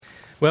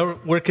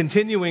Well, we're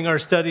continuing our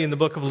study in the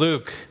book of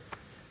Luke,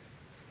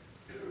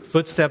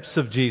 Footsteps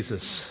of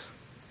Jesus.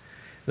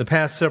 The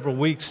past several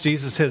weeks,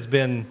 Jesus has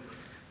been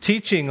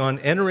teaching on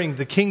entering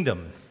the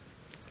kingdom.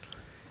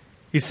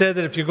 He said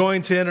that if you're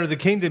going to enter the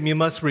kingdom, you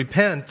must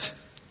repent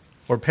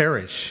or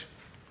perish.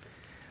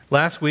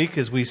 Last week,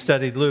 as we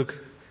studied Luke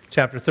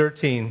chapter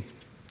 13,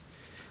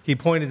 he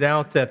pointed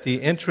out that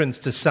the entrance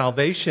to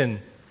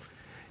salvation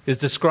is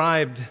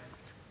described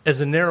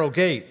as a narrow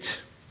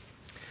gate.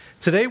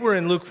 Today we're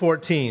in Luke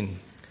 14,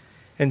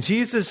 and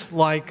Jesus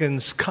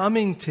likens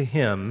coming to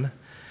him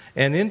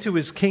and into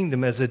his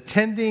kingdom as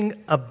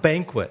attending a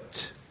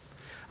banquet,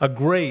 a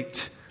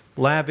great,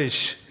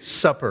 lavish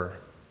supper.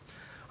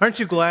 Aren't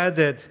you glad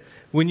that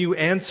when you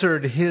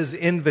answered his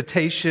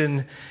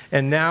invitation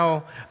and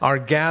now are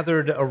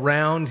gathered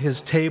around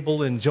his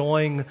table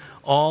enjoying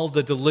all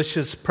the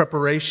delicious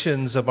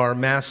preparations of our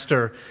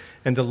Master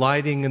and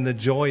delighting in the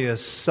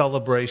joyous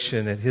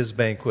celebration at his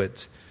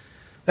banquet?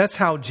 That's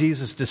how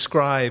Jesus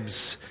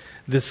describes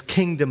this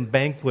kingdom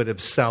banquet of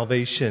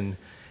salvation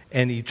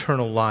and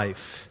eternal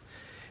life.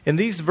 In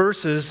these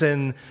verses,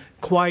 and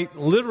quite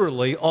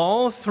literally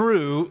all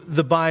through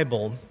the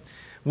Bible,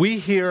 we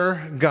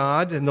hear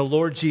God and the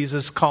Lord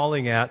Jesus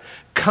calling out,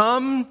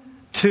 "Come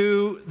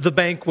to the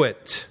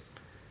banquet."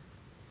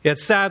 Yet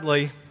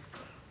sadly,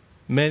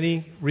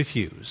 many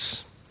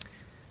refuse.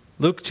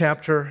 Luke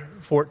chapter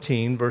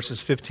 14, verses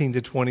 15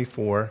 to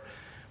 24,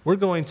 we're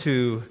going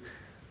to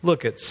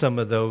look at some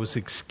of those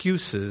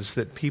excuses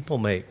that people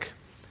make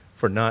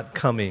for not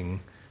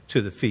coming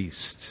to the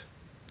feast.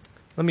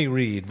 Let me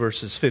read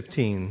verses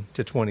 15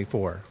 to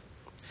 24.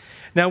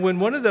 Now,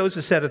 when one of those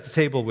who sat at the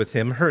table with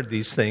him heard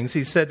these things,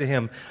 he said to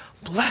him,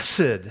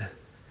 "Blessed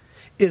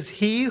is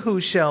he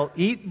who shall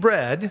eat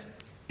bread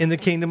in the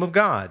kingdom of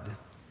God."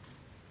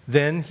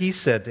 Then he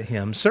said to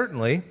him,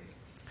 "Certainly,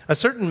 a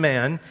certain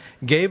man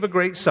gave a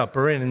great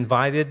supper and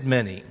invited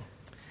many,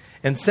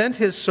 and sent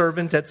his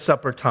servant at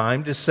supper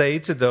time to say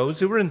to those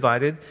who were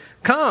invited,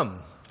 'Come,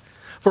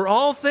 for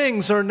all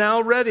things are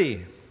now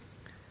ready.'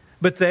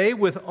 But they,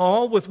 with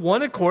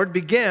one accord,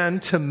 began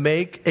to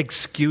make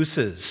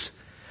excuses.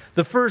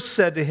 The first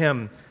said to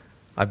him,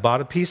 'I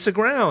bought a piece of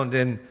ground,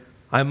 and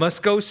I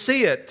must go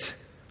see it.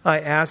 I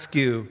ask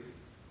you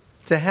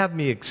to have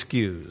me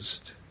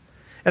excused.'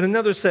 And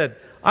another said,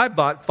 'I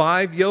bought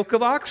 5 yoke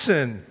of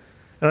oxen,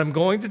 and I'm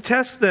going to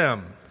test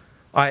them.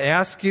 I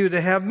ask you to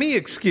have me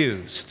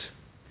excused.'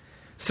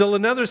 Still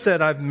another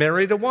said, 'I've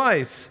married a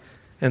wife,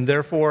 and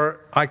therefore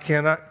I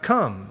cannot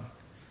come.'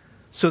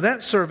 So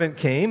that servant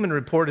came and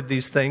reported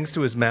these things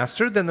to his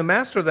master. Then the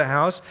master of the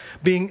house,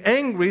 being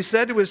angry,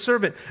 said to his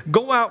servant,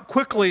 'Go out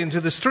quickly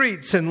into the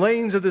streets and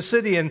lanes of the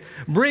city, and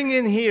bring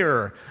in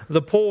here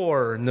the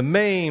poor, and the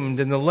maimed,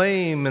 and the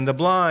lame, and the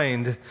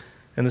blind.'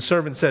 And the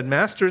servant said,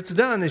 'Master, it's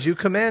done as you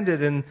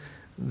commanded, and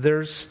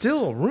there's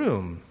still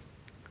room.'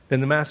 Then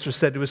the master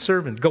said to his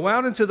servant, 'Go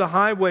out into the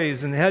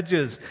highways and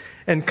hedges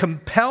and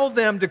compel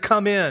them to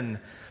come in,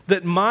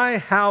 that my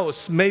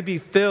house may be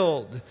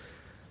filled.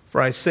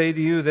 For I say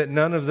to you that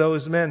none of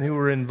those men who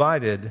were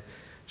invited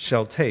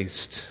shall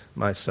taste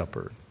my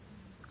supper.'"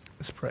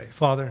 Let's pray.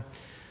 Father,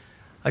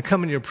 I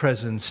come in your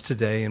presence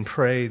today and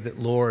pray that,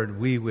 Lord,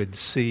 we would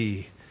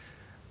see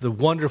the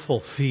wonderful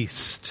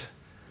feast,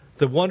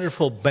 the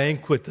wonderful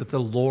banquet that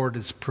the Lord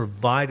has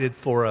provided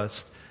for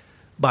us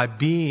by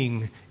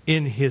being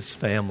in his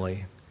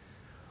family.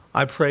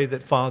 I pray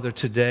that, Father,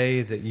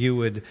 today that you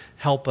would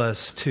help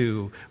us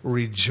to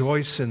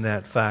rejoice in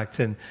that fact.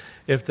 And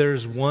if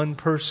there's one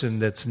person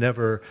that's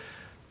never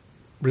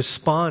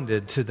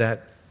responded to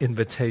that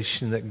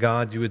invitation, that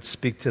God, you would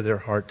speak to their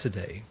heart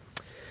today.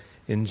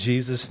 In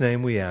Jesus'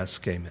 name we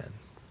ask, amen.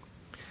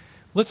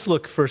 Let's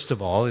look first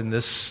of all in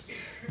this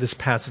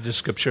passage of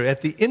Scripture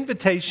at the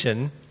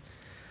invitation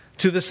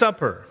to the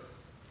supper.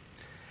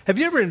 Have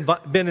you ever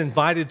been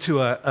invited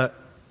to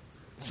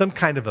some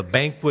kind of a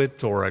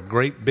banquet or a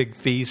great big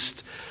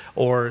feast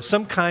or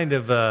some kind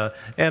of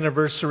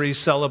anniversary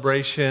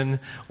celebration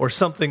or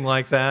something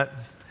like that?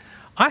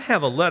 I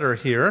have a letter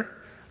here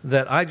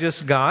that I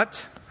just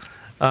got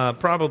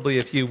probably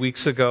a few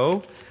weeks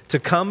ago to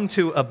come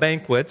to a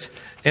banquet,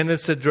 and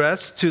it's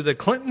addressed to the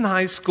Clinton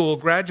High School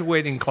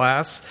graduating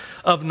class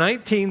of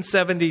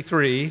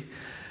 1973.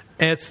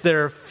 It's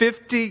their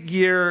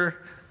 50-year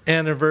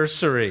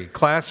anniversary,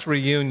 class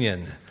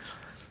reunion.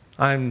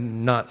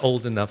 I'm not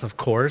old enough, of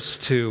course,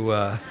 to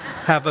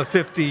have a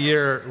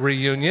 50-year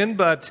reunion,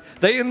 but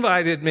they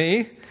invited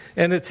me,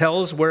 and it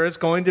tells where it's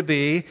going to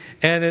be,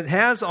 and it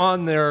has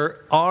on there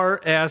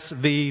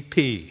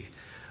RSVP,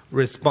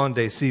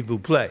 Répondez s'il vous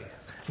plaît.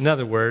 In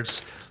other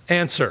words,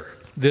 answer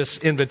this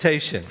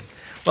invitation.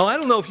 Well, I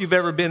don't know if you've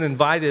ever been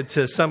invited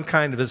to some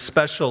kind of a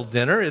special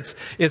dinner.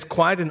 It's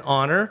quite an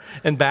honor.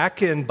 And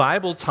back in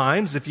Bible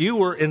times, if you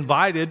were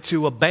invited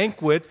to a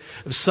banquet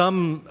of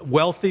some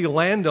wealthy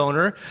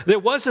landowner, there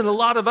wasn't a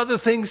lot of other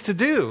things to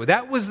do.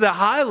 That was the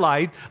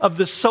highlight of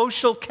the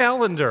social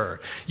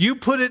calendar. You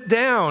put it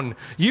down.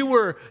 You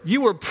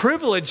were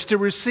privileged to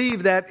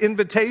receive that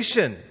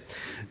invitation.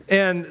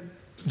 And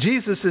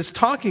Jesus is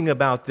talking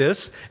about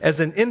this as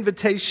an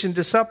invitation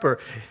to supper.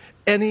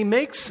 And he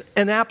makes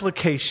an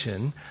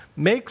application,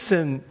 makes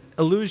an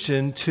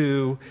allusion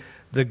to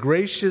the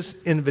gracious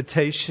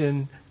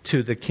invitation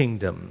to the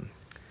kingdom.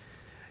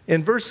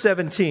 In verse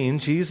 17,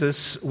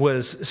 Jesus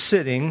was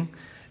sitting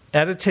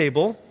at a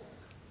table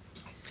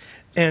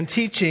and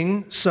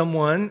teaching.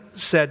 Someone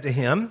said to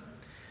him,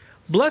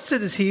 "Blessed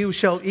is he who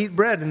shall eat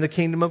bread in the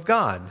kingdom of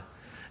God."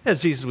 As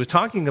Jesus was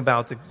talking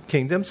about the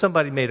kingdom,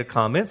 somebody made a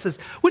comment, says,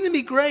 "Wouldn't it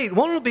be great?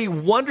 Won't it be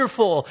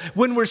wonderful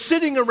when we're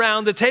sitting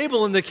around the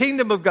table in the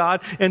kingdom of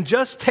God and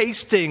just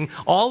tasting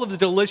all of the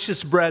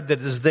delicious bread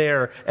that is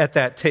there at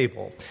that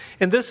table?"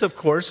 And this, of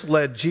course,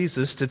 led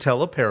Jesus to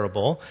tell a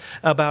parable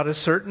about a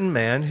certain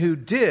man who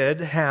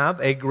did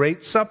have a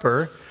great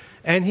supper,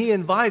 and he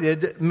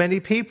invited many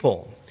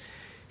people.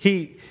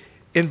 He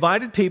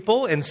invited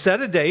people and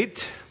set a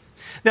date.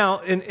 Now,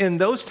 in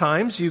those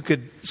times, you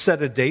could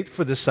set a date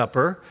for the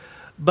supper,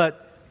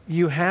 but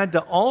you had to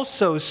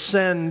also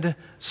send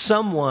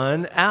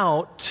someone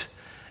out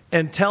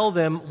and tell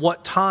them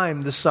what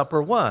time the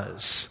supper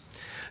was.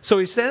 So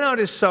he sent out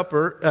his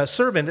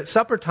servant at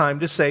supper time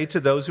to say to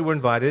those who were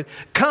invited,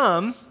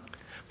 "Come,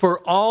 for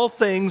all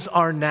things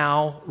are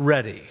now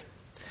ready."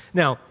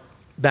 Now,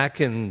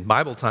 back in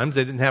Bible times,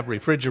 they didn't have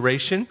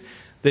refrigeration.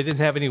 They didn't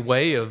have any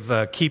way of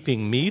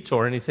keeping meat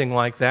or anything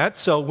like that.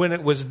 So when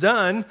it was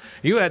done,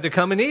 you had to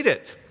come and eat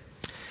it.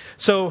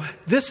 So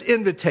this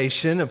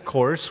invitation, of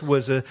course,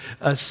 was a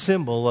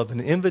symbol of an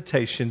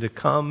invitation to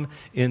come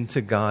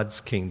into God's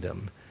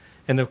kingdom.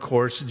 And of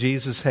course,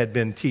 Jesus had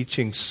been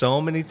teaching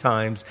so many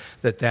times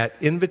that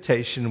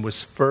invitation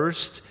was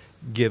first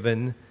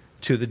given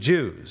to the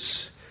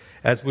Jews.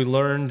 As we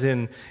learned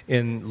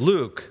in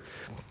Luke,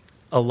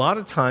 a lot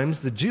of times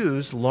the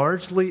Jews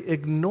largely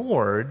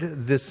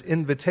ignored this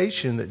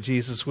invitation that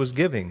Jesus was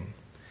giving.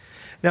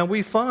 Now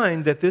we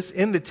find that this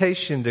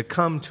invitation to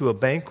come to a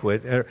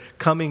banquet, or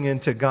coming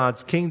into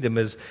God's kingdom,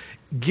 is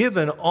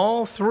given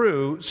all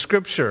through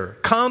Scripture.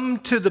 Come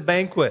to the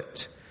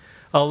banquet.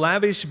 A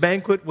lavish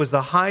banquet was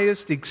the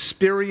highest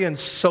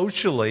experience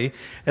socially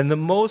and the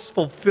most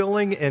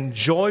fulfilling and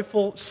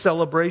joyful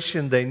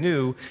celebration they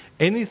knew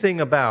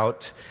anything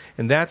about.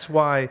 And that's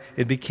why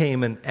it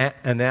became an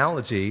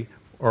analogy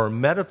or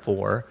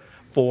metaphor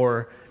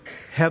for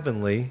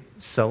heavenly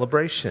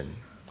celebration.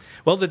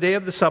 Well, the day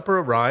of the supper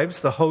arrives.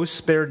 The host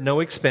spared no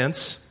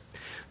expense.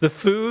 The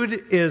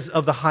food is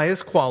of the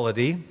highest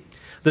quality.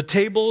 The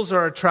tables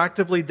are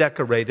attractively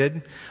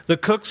decorated. The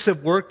cooks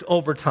have worked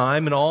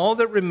overtime, and all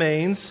that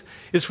remains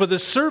is for the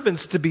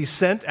servants to be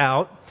sent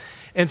out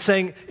and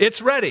saying,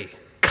 "It's ready.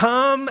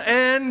 Come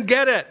and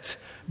get it.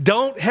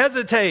 Don't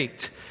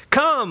hesitate.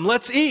 Come,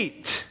 let's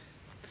eat."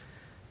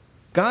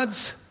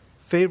 God's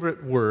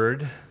favorite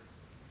word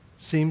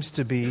seems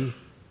to be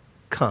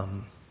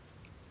come.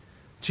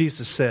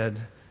 Jesus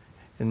said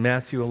in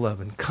Matthew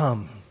 11,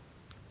 "Come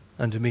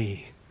unto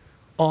me,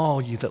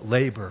 all you that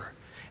labor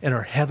and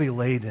are heavy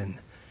laden,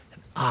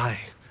 and I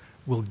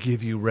will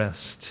give you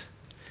rest."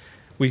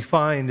 We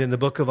find in the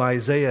book of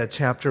Isaiah,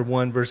 chapter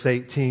 1, verse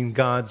 18,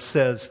 God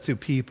says to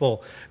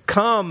people,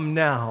 "Come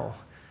now,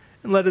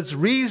 and let us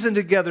reason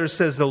together,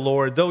 says the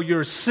Lord. Though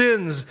your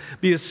sins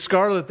be as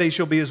scarlet, they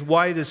shall be as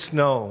white as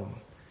snow."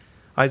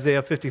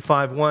 Isaiah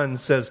 55:1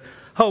 says,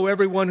 "Ho,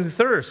 everyone who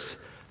thirsts,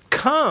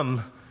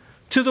 come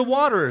to the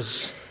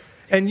waters.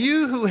 And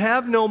you who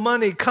have no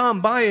money,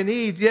 come, buy and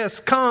eat. Yes,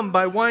 come,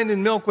 buy wine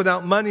and milk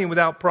without money and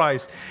without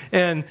price."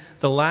 And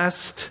the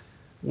last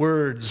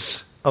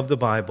words of the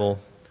Bible,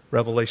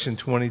 Revelation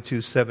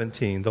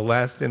 22:17, the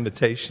last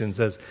invitation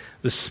says,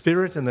 "The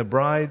Spirit and the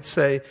bride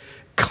say,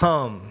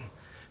 come.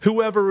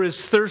 Whoever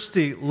is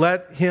thirsty,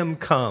 let him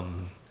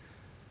come."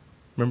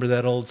 Remember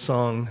that old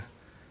song?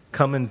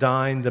 "Come and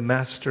dine, the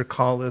Master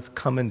calleth,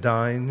 come and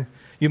dine.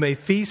 You may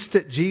feast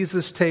at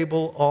Jesus'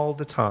 table all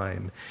the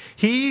time.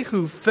 He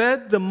who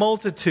fed the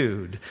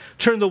multitude,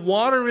 turned the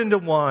water into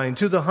wine,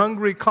 to the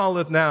hungry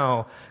calleth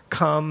now,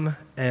 come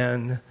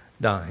and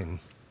dine."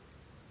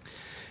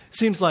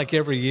 Seems like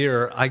every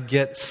year I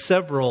get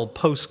several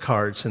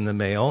postcards in the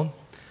mail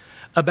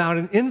about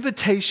an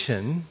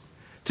invitation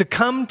to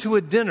come to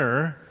a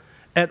dinner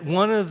at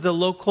one of the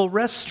local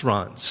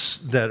restaurants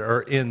that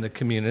are in the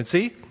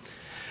community.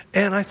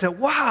 And I thought,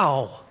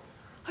 wow,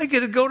 I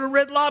get to go to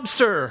Red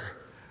Lobster,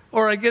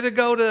 or I get to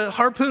go to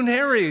Harpoon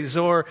Harry's,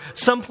 or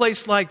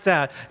someplace like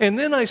that. And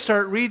then I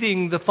start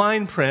reading the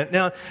fine print.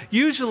 Now,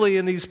 usually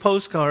in these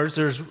postcards,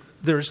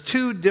 there's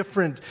two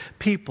different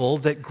people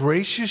that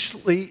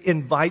graciously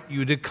invite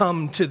you to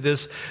come to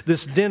this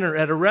dinner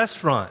at a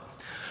restaurant.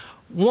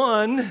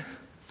 One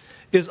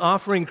is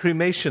offering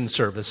cremation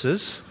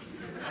services.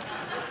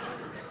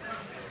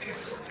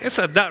 I guess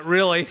I'm not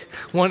really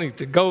wanting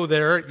to go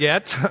there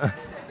yet.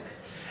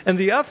 And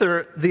the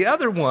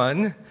other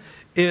one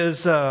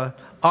is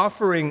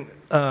offering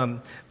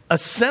a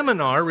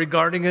seminar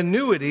regarding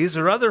annuities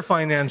or other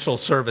financial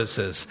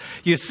services.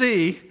 You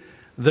see,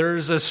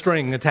 there's a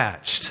string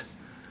attached.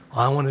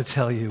 I want to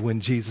tell you,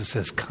 when Jesus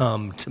says,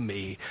 come to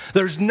me,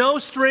 there's no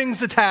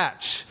strings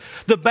attached.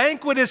 The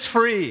banquet is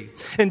free.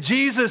 And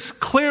Jesus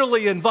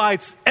clearly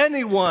invites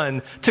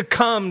anyone to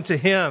come to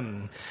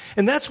him.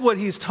 And that's what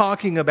he's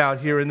talking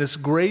about here in this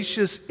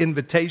gracious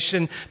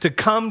invitation to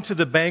come to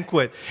the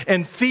banquet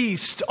and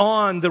feast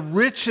on the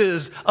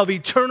riches of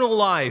eternal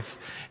life.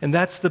 And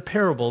that's the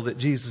parable that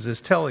Jesus is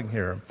telling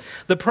here.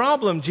 The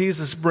problem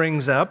Jesus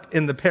brings up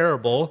in the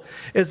parable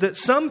is that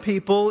some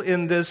people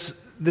in this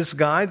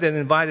guy that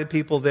invited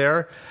people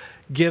there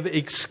give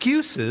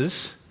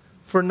excuses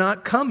for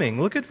not coming.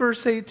 Look at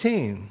verse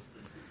 18.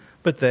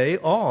 But they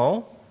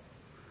all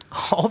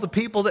the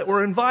people that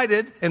were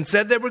invited and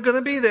said they were going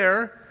to be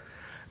there,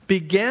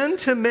 began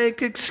to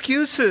make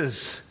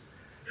excuses.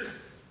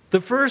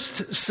 The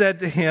first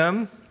said to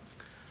him,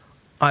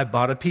 I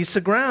bought a piece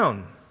of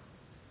ground,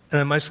 and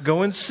I must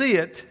go and see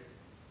it.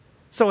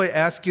 So I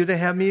ask you to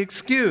have me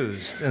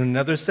excused. And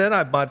another said,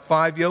 I bought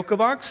 5 yoke of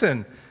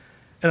oxen,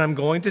 and I'm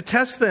going to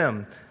test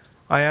them.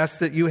 I ask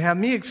that you have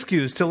me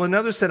excused. Till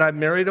another said, I've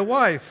married a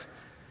wife,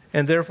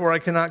 and therefore I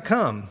cannot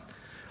come.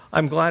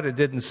 I'm glad it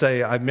didn't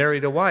say, I've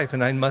married a wife,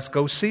 and I must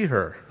go see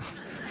her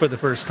for the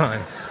first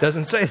time.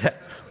 Doesn't say that.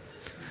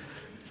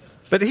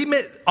 But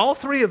all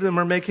 3 of them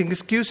are making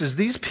excuses.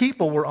 These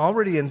people were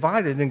already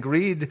invited and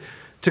agreed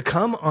to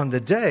come on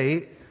the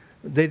day.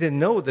 They didn't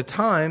know the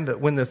time, but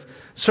when the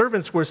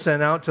servants were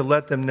sent out to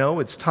let them know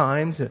it's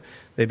time,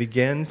 they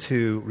began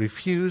to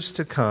refuse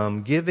to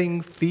come,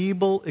 giving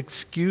feeble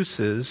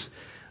excuses,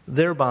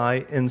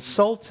 thereby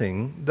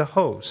insulting the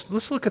host.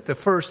 Let's look at the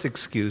first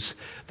excuse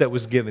that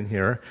was given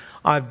here.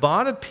 I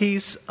bought a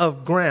piece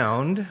of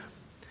ground,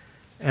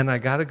 and I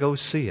got to go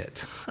see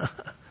it.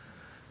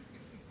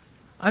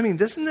 I mean,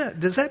 does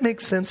that make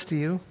sense to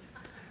you?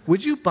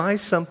 Would you buy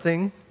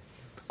something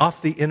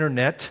off the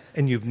internet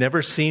and you've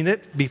never seen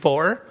it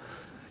before?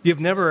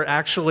 You've never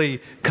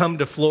actually come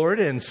to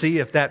Florida and see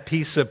if that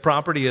piece of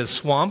property is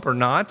swamp or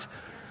not?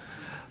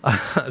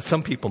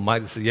 Some people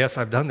might have said, yes,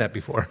 I've done that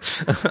before.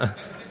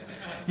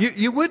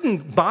 You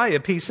wouldn't buy a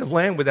piece of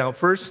land without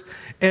first,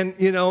 and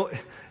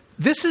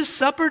this is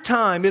supper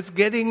time. It's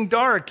getting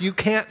dark. You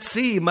can't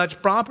see much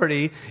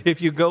property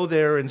if you go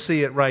there and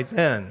see it right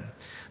then.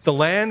 The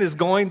land is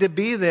going to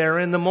be there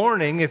in the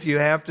morning if you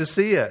have to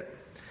see it.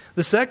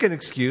 The second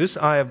excuse,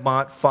 I have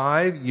bought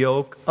 5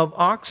 yoke of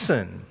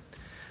oxen.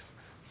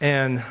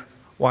 And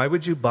why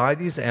would you buy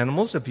these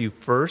animals if you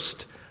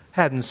first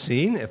hadn't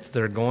seen if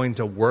they're going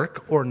to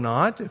work or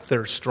not, if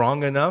they're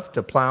strong enough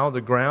to plow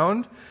the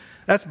ground?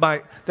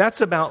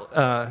 That's about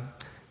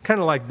kind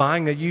of like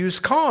buying a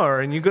used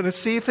car, and you're going to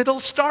see if it'll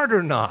start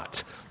or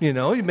not. You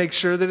make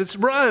sure that it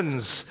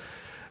runs.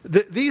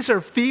 These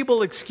are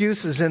feeble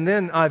excuses. And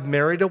then, I've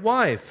married a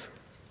wife.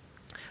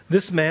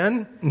 This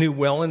man knew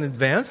well in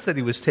advance that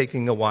he was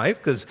taking a wife,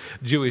 because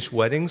Jewish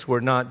weddings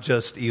were not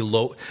just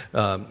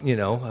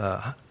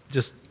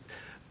just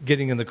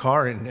getting in the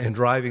car and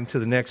driving to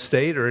the next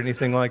state or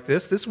anything like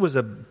this. This was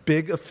a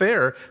big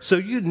affair. So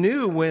you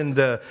knew when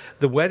the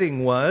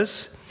wedding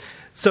was.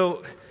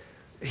 So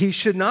he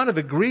should not have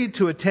agreed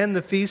to attend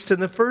the feast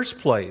in the first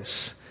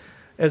place.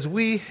 As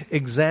we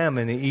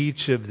examine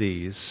each of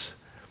these,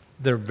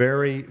 they're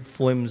very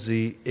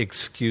flimsy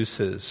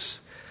excuses.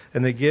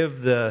 And they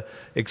give the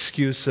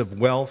excuse of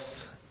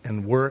wealth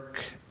and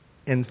work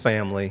and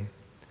family.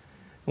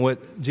 And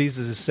what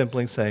Jesus is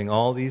simply saying,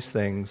 all these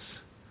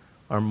things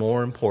are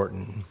more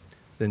important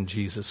than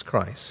Jesus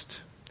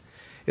Christ.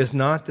 It's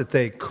not that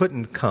they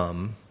couldn't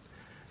come,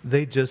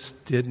 they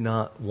just did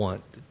not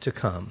want to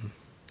come.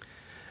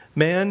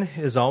 Man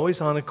is always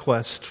on a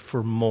quest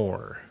for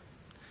more.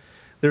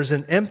 There's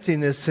an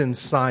emptiness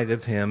inside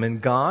of him,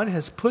 and God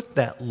has put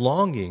that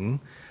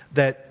longing,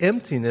 that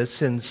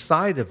emptiness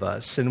inside of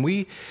us. And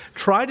we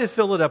try to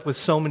fill it up with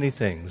so many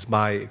things,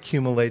 by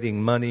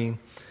accumulating money,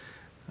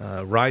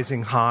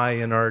 rising high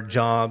in our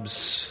jobs,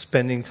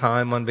 spending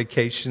time on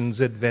vacations,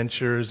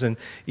 adventures, and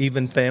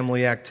even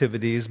family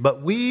activities.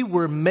 But we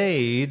were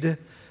made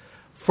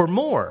for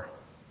more.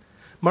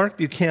 Mark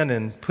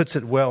Buchanan puts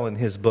it well in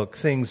his book,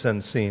 Things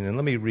Unseen. And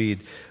let me read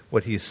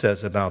what he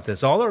says about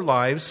this. All our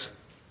lives,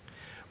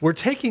 we're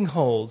taking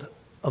hold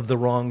of the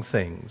wrong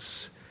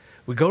things.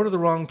 We go to the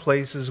wrong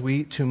places,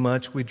 we eat too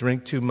much, we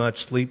drink too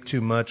much, sleep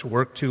too much,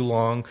 work too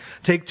long,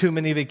 take too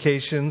many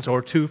vacations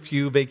or too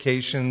few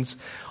vacations,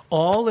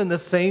 all in the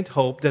faint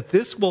hope that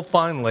this will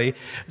finally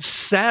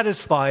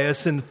satisfy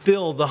us and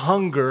fill the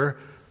hunger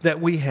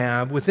that we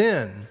have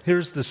within.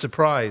 Here's the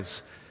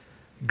surprise.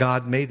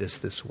 God made us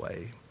this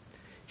way.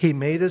 He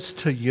made us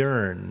to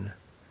yearn,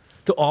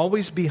 to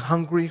always be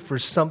hungry for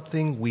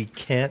something we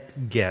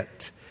can't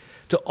get,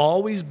 to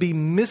always be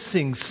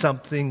missing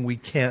something we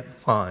can't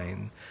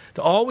find,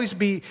 to always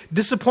be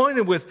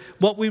disappointed with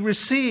what we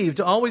receive,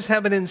 to always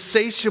have an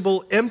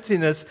insatiable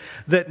emptiness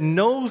that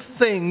no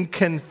thing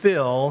can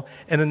fill,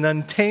 and an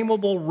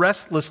untamable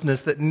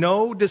restlessness that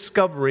no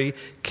discovery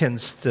can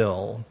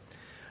still.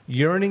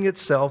 Yearning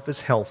itself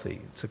is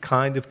healthy. It's a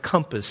kind of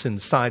compass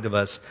inside of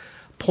us,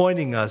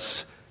 pointing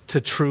us to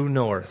true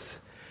north.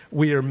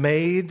 We are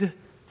made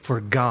for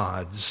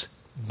God's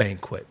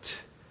banquet.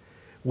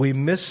 We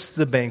miss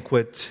the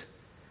banquet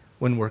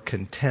when we're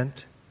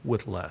content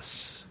with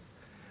less.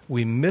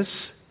 We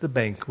miss the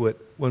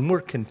banquet when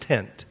we're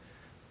content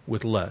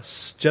with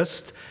less.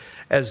 Just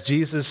as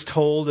Jesus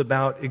told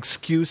about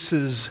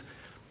excuses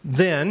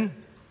then,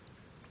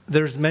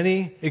 there's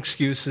many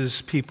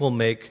excuses people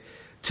make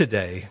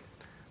today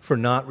for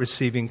not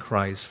receiving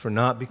Christ, for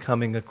not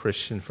becoming a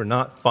Christian, for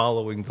not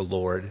following the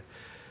Lord.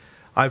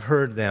 I've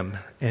heard them,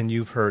 and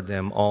you've heard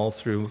them all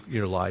through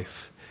your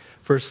life.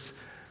 First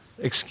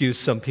excuse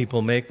some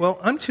people make, well,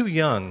 I'm too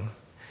young.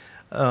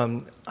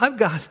 I've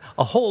got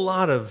a whole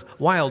lot of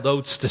wild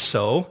oats to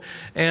sow,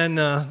 and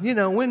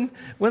when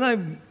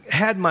I've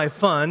had my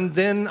fun,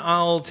 then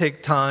I'll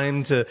take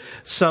time to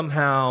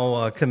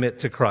somehow commit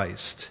to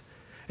Christ.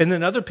 And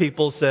then other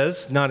people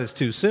says, not as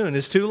too soon,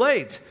 it's too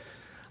late.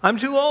 I'm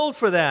too old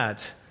for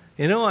that.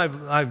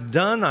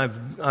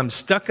 I'm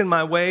stuck in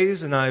my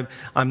ways, and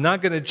I'm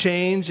not going to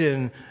change,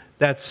 and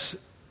that's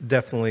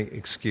definitely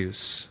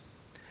excuse.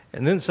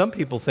 And then some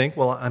people think,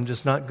 well, I'm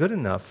just not good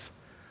enough.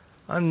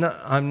 I'm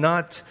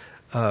not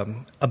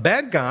a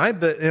bad guy,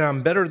 but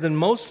I'm better than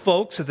most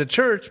folks at the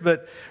church,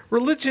 but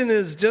religion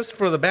is just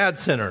for the bad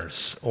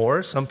sinners.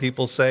 Or some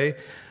people say,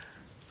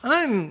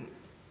 I'm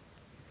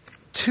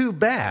too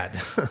bad.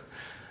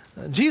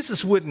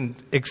 Jesus wouldn't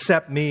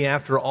accept me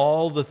after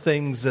all the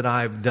things that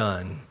I've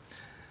done.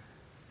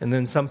 And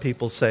then some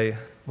people say,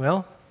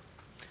 well,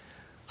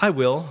 I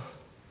will,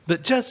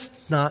 but just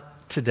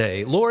not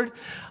today. Lord,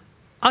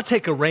 I'll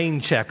take a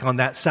rain check on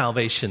that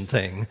salvation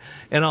thing,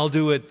 and I'll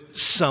do it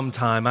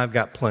sometime. I've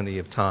got plenty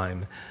of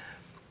time.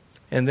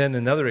 And then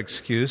another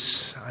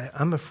excuse,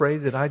 I'm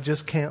afraid that I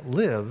just can't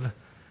live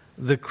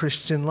the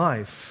Christian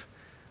life.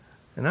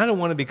 And I don't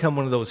want to become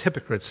one of those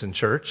hypocrites in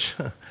church.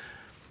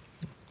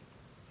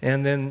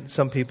 And then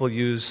some people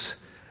use,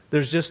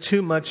 there's just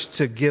too much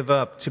to give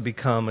up to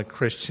become a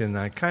Christian.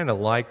 I kind of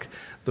like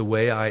the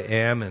way I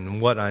am and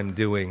what I'm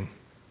doing.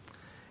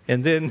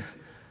 And then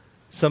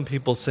some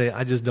people say,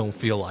 I just don't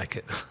feel like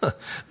it.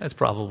 That's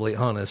probably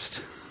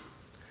honest.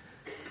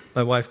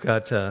 My wife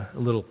got a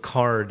little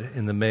card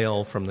in the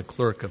mail from the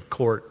clerk of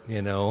court,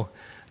 an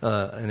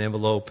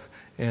envelope.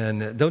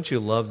 And don't you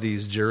love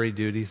these jury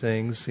duty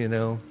things,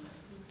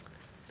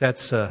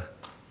 That's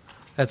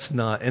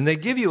not. And they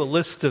give you a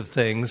list of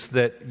things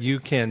that you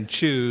can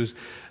choose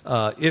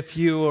if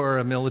you are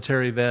a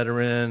military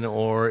veteran,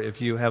 or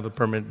if you have a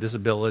permanent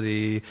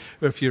disability,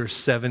 or if you're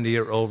 70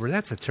 or over.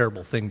 That's a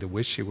terrible thing to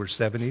wish you were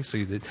 70, so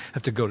you'd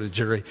have to go to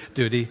jury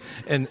duty.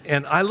 And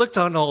I looked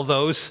on all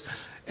those,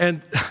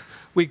 and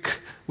we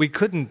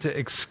couldn't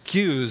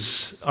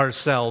excuse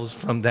ourselves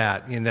from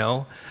that,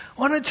 I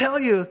want to tell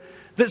you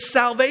that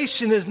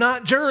salvation is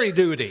not jury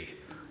duty.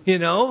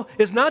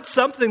 It's not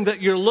something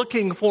that you're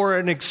looking for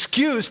an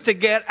excuse to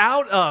get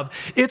out of.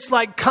 It's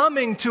like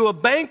coming to a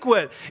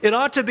banquet. It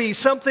ought to be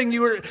something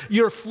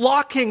you're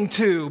flocking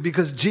to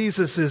because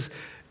Jesus is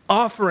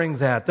offering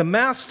that. The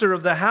master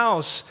of the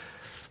house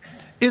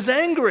is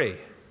angry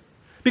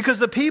because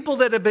the people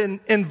that have been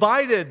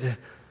invited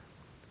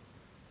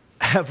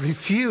have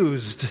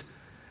refused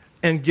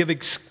and give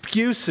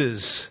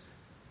excuses.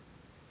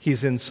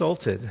 He's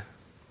insulted.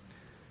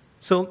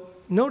 So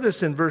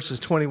notice in verses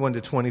 21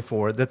 to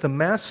 24 that the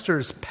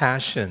master's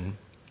passion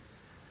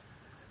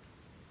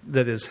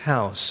that his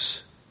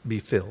house be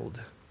filled.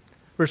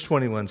 Verse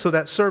 21, so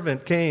that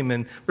servant came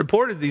and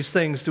reported these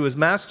things to his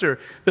master.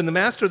 Then the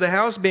master of the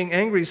house, being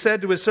angry,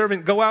 said to his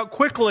servant, go out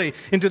quickly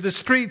into the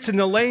streets and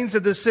the lanes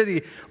of the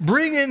city.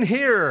 Bring in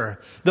here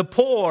the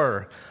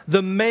poor,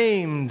 the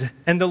maimed,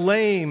 and the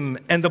lame,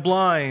 and the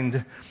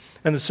blind.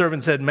 And the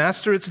servant said,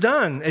 Master, it's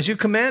done as you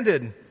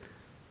commanded.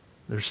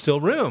 There's still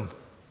room.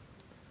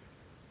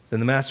 Then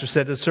the master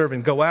said to the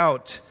servant, go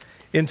out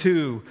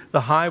into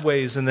the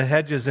highways and the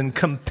hedges and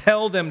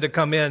compel them to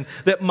come in,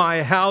 that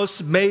my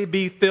house may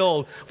be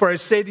filled. For I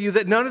say to you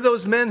that none of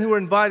those men who are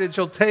invited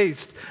shall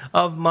taste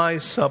of my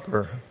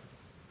supper.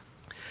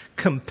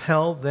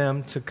 Compel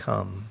them to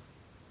come.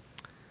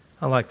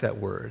 I like that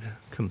word,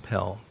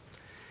 compel.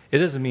 It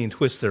doesn't mean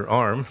twist their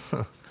arm.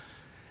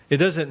 It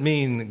doesn't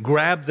mean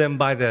grab them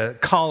by the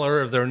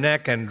collar of their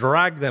neck and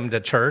drag them to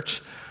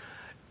church.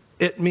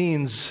 It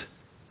means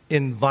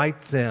invite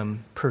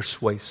them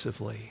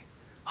persuasively.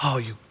 Oh,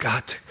 you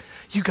got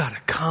to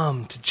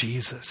come to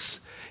Jesus.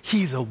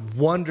 He's a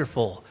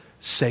wonderful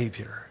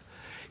Savior.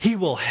 He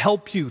will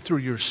help you through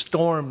your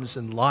storms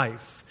in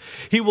life.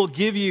 He will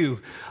give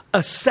you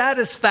a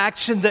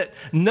satisfaction that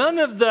none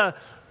of the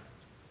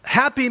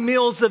happy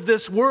meals of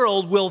this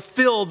world will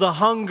fill the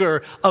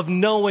hunger of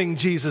knowing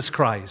Jesus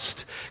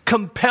Christ.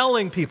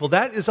 Compelling people.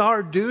 That is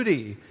our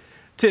duty,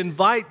 to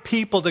invite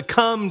people to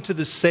come to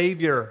the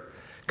Savior.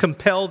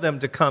 Compel them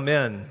to come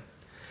in.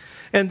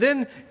 And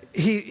then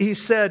he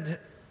said,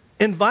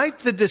 invite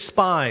the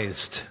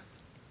despised.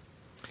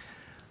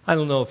 I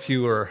don't know if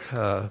you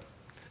are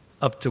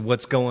up to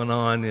what's going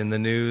on in the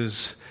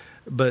news,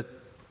 but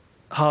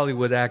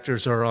Hollywood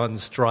actors are on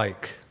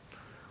strike.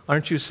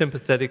 Aren't you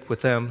sympathetic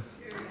with them?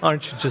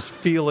 Aren't you just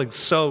feeling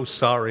so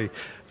sorry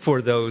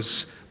for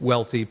those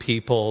wealthy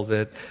people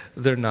that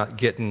they're not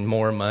getting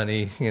more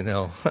money,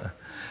 the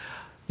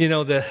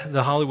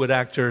Hollywood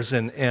actors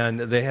and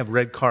they have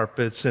red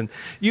carpets. And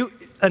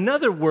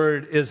another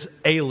word is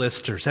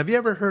A-listers. Have you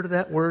ever heard of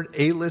that word,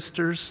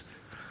 A-listers?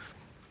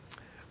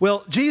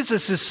 Well,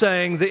 Jesus is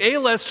saying the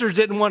A-listers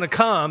didn't want to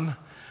come,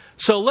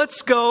 so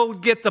let's go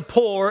get the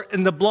poor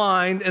and the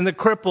blind and the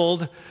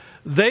crippled.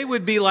 They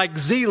would be like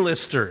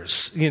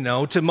Z-listers,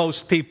 to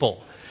most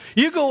people.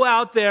 You go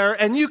out there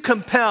and you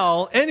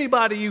compel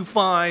anybody you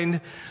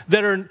find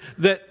that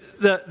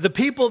the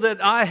people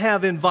that I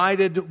have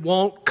invited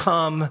won't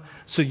come,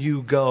 so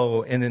you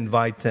go and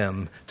invite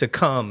them to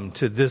come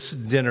to this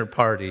dinner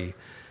party.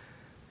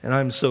 And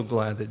I'm so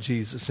glad that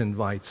Jesus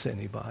invites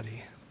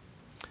anybody.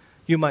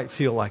 You might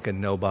feel like a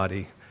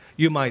nobody.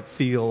 You might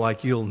feel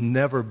like you'll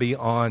never be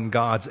on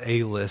God's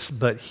A-list,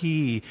 but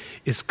He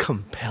is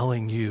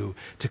compelling you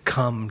to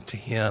come to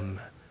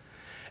Him.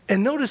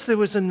 And notice there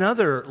was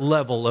another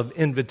level of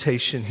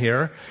invitation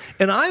here.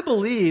 And I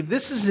believe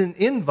this is an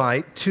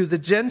invite to the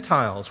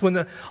Gentiles. When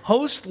the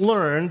host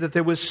learned that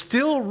there was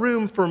still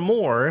room for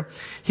more,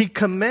 he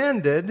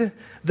commanded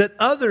that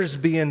others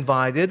be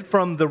invited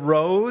from the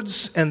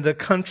roads and the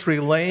country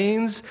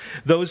lanes.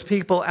 Those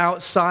people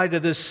outside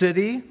of the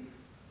city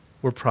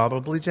were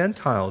probably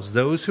Gentiles,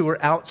 those who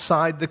were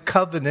outside the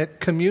covenant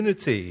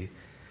community.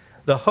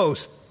 The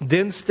host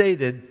then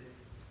stated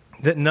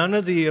that none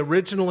of the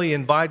originally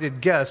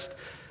invited guests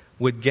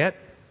would get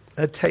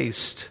a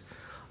taste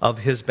of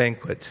his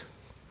banquet.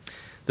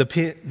 The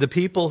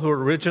people who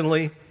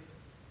originally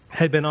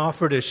had been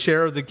offered a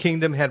share of the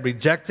kingdom had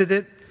rejected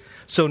it,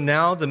 so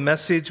now the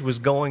message was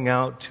going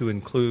out to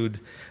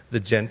include the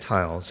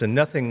Gentiles. And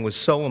nothing was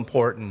so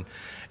important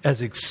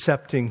as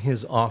accepting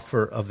his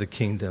offer of the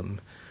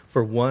kingdom,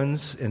 for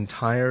one's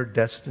entire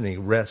destiny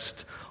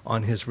rests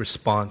on his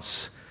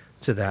response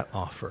to that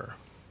offer.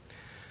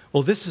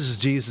 Well, this is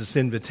Jesus'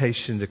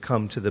 invitation to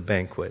come to the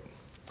banquet.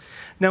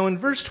 Now, in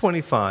verse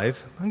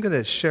 25, I'm going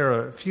to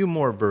share a few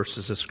more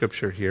verses of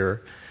Scripture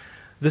here.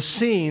 The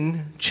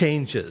scene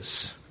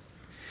changes.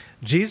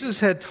 Jesus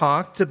had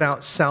talked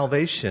about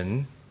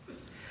salvation.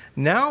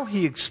 Now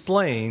he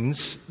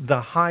explains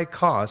the high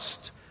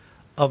cost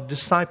of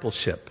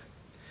discipleship.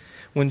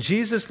 When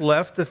Jesus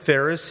left the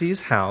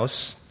Pharisees'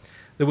 house,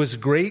 there was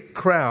great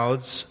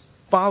crowds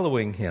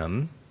following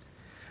him,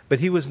 but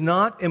he was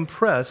not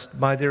impressed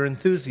by their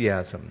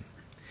enthusiasm.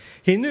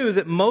 He knew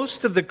that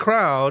most of the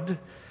crowd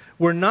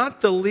were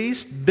not the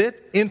least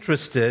bit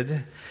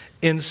interested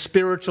in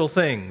spiritual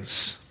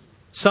things.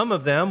 Some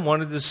of them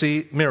wanted to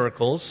see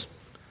miracles.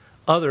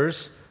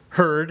 Others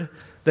heard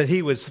that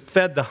he was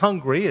fed the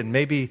hungry, and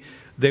maybe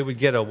they would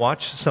get a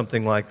watch,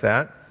 something like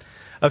that.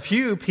 A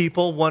few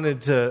people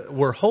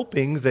were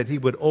hoping that he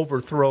would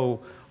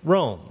overthrow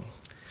Rome.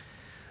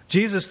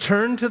 Jesus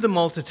turned to the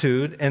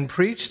multitude and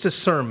preached a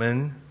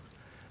sermon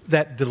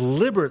that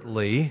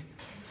deliberately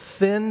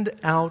thinned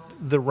out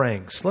the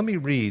ranks. Let me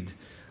read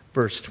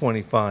verse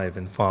 25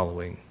 and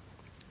following.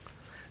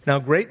 Now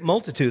great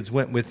multitudes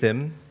went with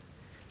him,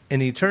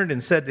 and he turned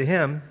and said to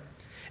him,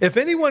 "If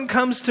anyone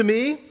comes to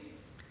me,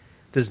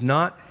 does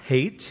not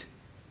hate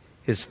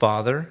his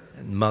father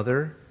and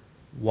mother,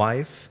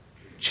 wife,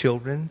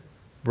 children,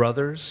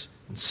 brothers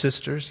and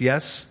sisters,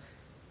 yes,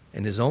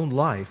 and his own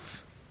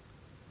life,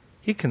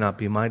 he cannot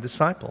be my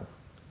disciple.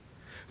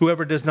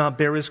 Whoever does not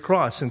bear his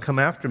cross and come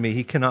after me,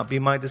 he cannot be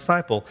my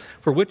disciple.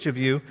 For which of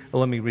you,"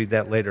 let me read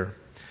that later.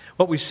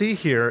 What we see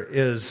here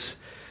is,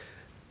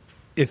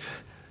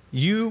 if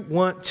you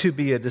want to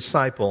be a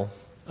disciple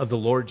of the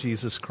Lord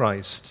Jesus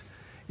Christ,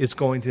 it's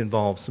going to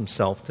involve some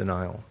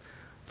self-denial.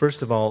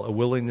 First of all, a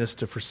willingness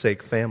to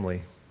forsake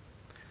family.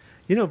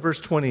 Verse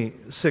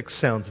 26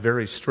 sounds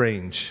very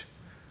strange.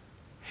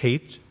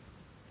 Hate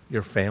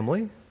your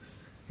family,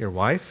 your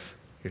wife,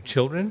 your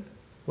children?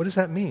 What does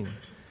that mean?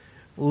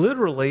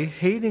 Literally,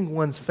 hating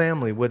one's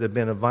family would have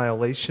been a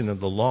violation of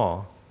the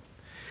law.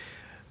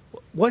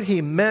 What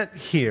he meant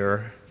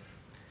here,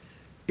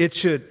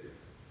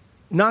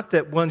 not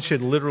that one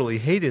should literally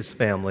hate his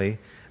family,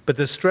 but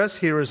the stress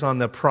here is on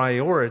the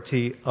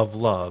priority of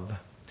love.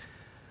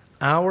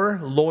 Our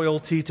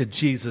loyalty to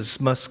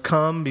Jesus must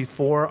come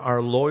before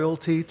our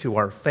loyalty to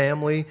our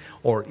family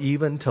or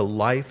even to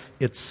life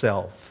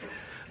itself.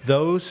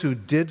 Those who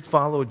did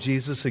follow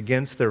Jesus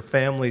against their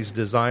family's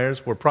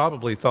desires were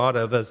probably thought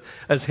of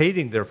as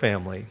hating their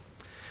family.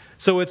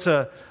 So it's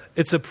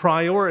a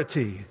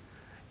priority.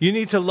 You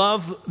need to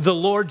love the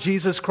Lord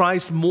Jesus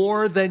Christ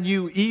more than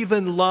you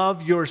even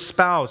love your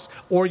spouse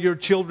or your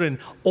children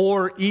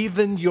or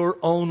even your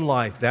own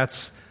life.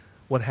 That's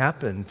what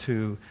happened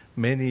to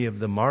many of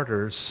the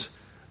martyrs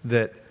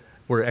that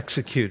were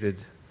executed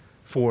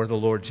for the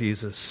Lord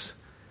Jesus.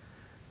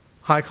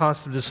 High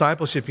cost of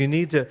discipleship. You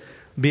need to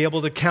be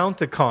able to count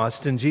the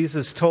cost. And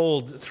Jesus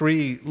told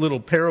 3 little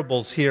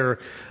parables here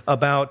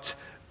about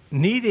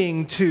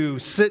needing to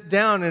sit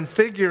down and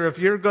figure if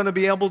you're going to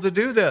be able to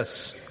do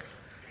this.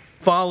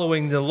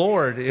 Following the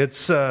Lord,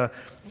 it's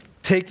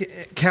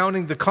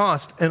counting the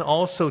cost and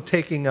also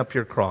taking up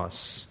your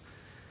cross.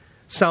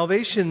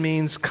 Salvation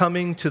means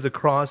coming to the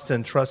cross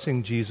and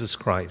trusting Jesus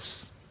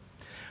Christ,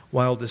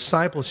 while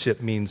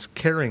discipleship means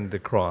carrying the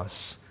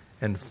cross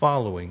and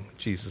following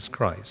Jesus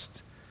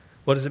Christ.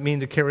 What does it mean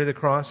to carry the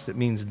cross? It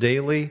means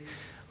daily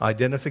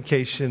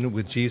identification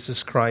with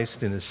Jesus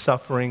Christ in his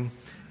suffering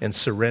and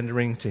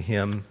surrendering to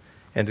him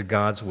and to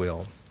God's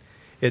will.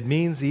 It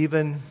means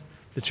even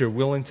that you're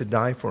willing to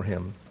die for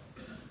him.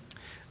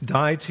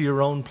 Die to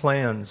your own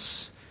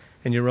plans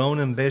and your own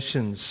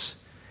ambitions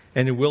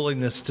and your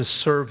willingness to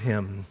serve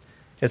him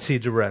as he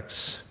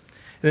directs.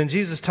 And then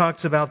Jesus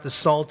talks about the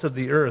salt of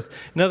the earth.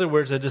 In other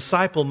words, a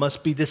disciple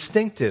must be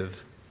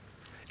distinctive.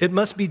 It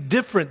must be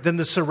different than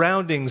the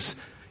surroundings.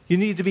 You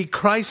need to be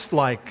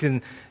Christ-like.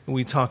 And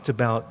we talked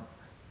about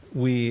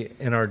we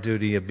and our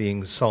duty of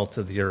being salt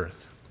of the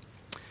earth.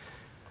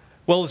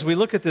 Well, as we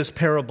look at this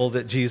parable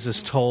that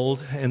Jesus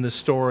told and the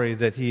story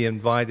that he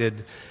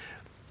invited,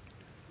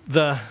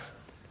 the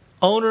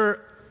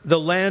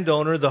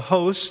landowner, the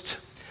host,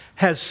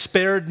 has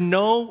spared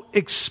no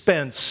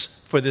expense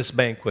for this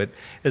banquet.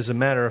 As a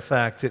matter of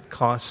fact, it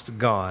cost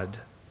God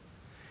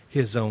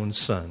his own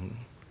son.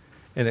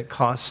 And it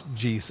cost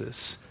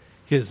Jesus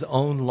his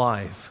own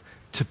life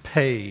to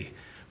pay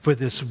for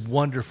this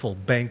wonderful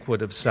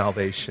banquet of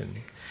salvation.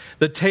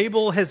 The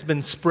table has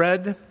been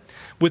spread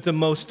with the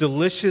most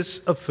delicious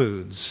of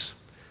foods.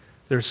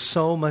 There's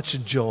so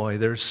much joy.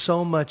 There's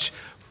so much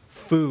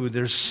food.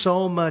 There's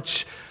so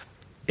much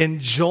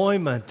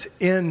enjoyment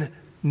in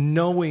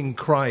knowing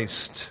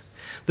Christ.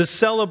 The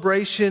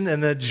celebration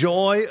and the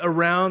joy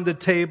around the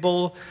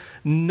table,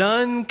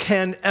 none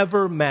can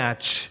ever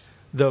match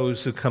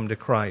those who come to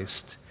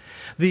Christ.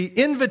 The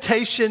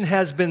invitation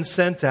has been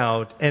sent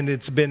out and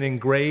it's been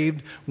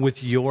engraved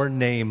with your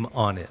name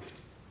on it.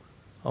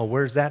 Oh,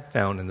 where's that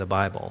found in the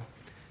Bible?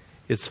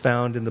 It's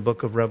found in the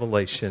book of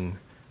Revelation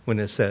when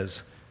it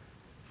says,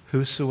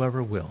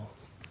 "Whosoever will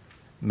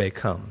may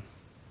come."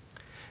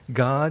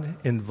 God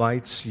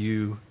invites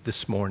you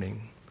this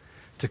morning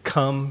to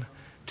come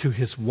to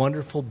his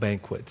wonderful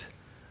banquet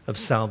of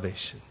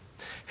salvation.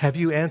 Have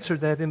you answered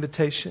that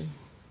invitation?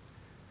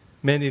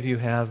 Many of you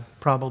have,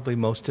 probably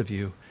most of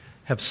you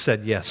have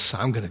said, yes,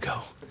 I'm going to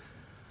go.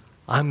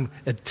 I'm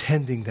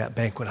attending that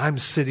banquet. I'm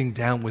sitting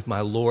down with my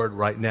Lord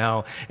right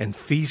now and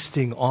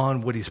feasting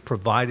on what he's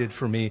provided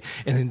for me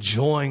and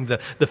enjoying the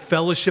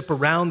fellowship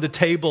around the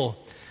table.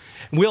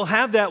 We'll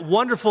have that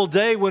wonderful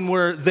day when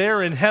we're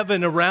there in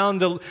heaven around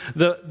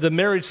the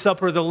marriage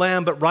supper of the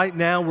Lamb, but right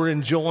now we're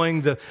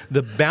enjoying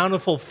the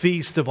bountiful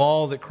feast of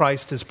all that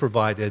Christ has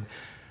provided.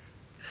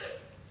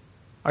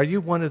 Are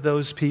you one of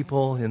those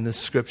people in this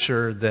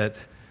scripture that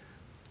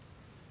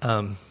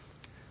I'm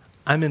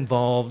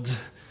involved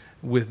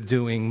with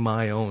doing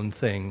my own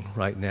thing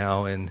right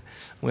now, and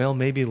well,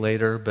 maybe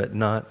later, but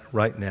not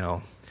right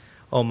now?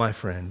 Oh, my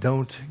friend,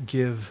 don't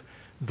give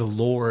the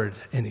Lord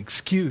an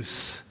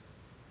excuse.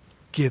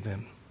 Give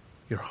him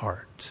your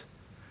heart.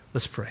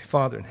 Let's pray.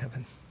 Father in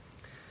heaven,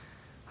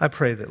 I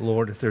pray that,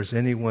 Lord, if there's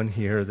anyone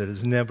here that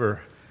has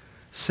never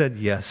said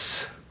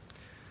yes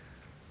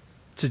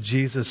to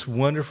Jesus'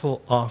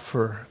 wonderful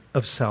offer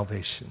of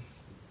salvation,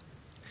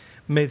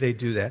 may they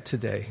do that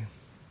today.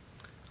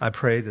 I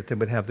pray that they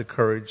would have the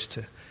courage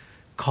to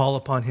call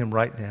upon him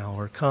right now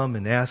or come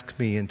and ask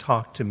me and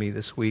talk to me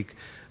this week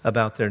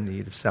about their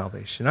need of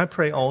salvation. I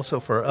pray also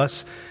for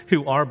us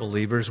who are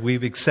believers.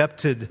 We've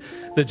accepted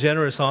the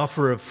generous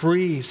offer of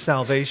free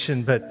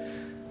salvation, but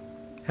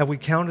have we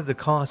counted the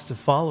cost of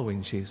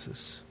following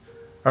Jesus?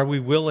 Are we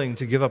willing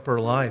to give up our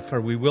life? Are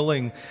we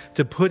willing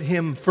to put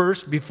him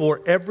first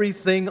before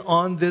everything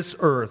on this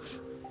earth?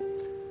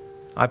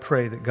 I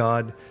pray that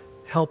God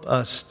help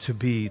us to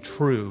be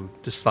true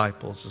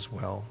disciples as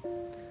well.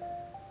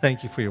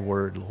 Thank you for your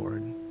word,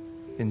 Lord.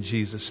 In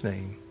Jesus'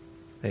 name,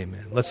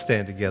 amen. Let's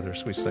stand together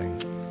as we sing.